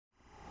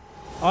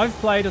I've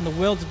played on the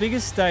world's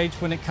biggest stage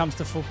when it comes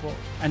to football,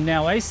 and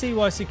now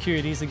ACY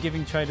Securities are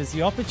giving traders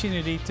the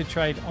opportunity to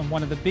trade on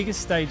one of the biggest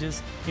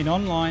stages in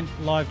online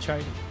live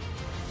trading.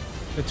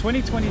 The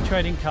 2020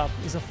 Trading Cup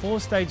is a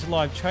 4-stage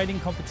live trading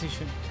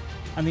competition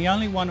and the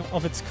only one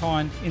of its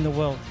kind in the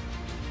world,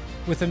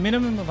 with a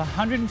minimum of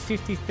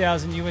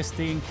 150,000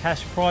 USD in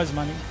cash prize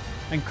money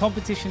and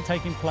competition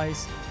taking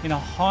place in a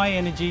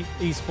high-energy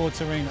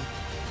esports arena.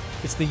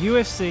 It's the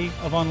UFC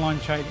of online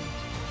trading.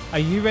 Are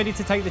you ready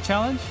to take the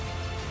challenge?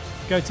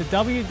 Go to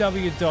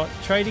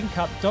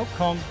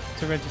www.tradingcup.com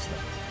to register.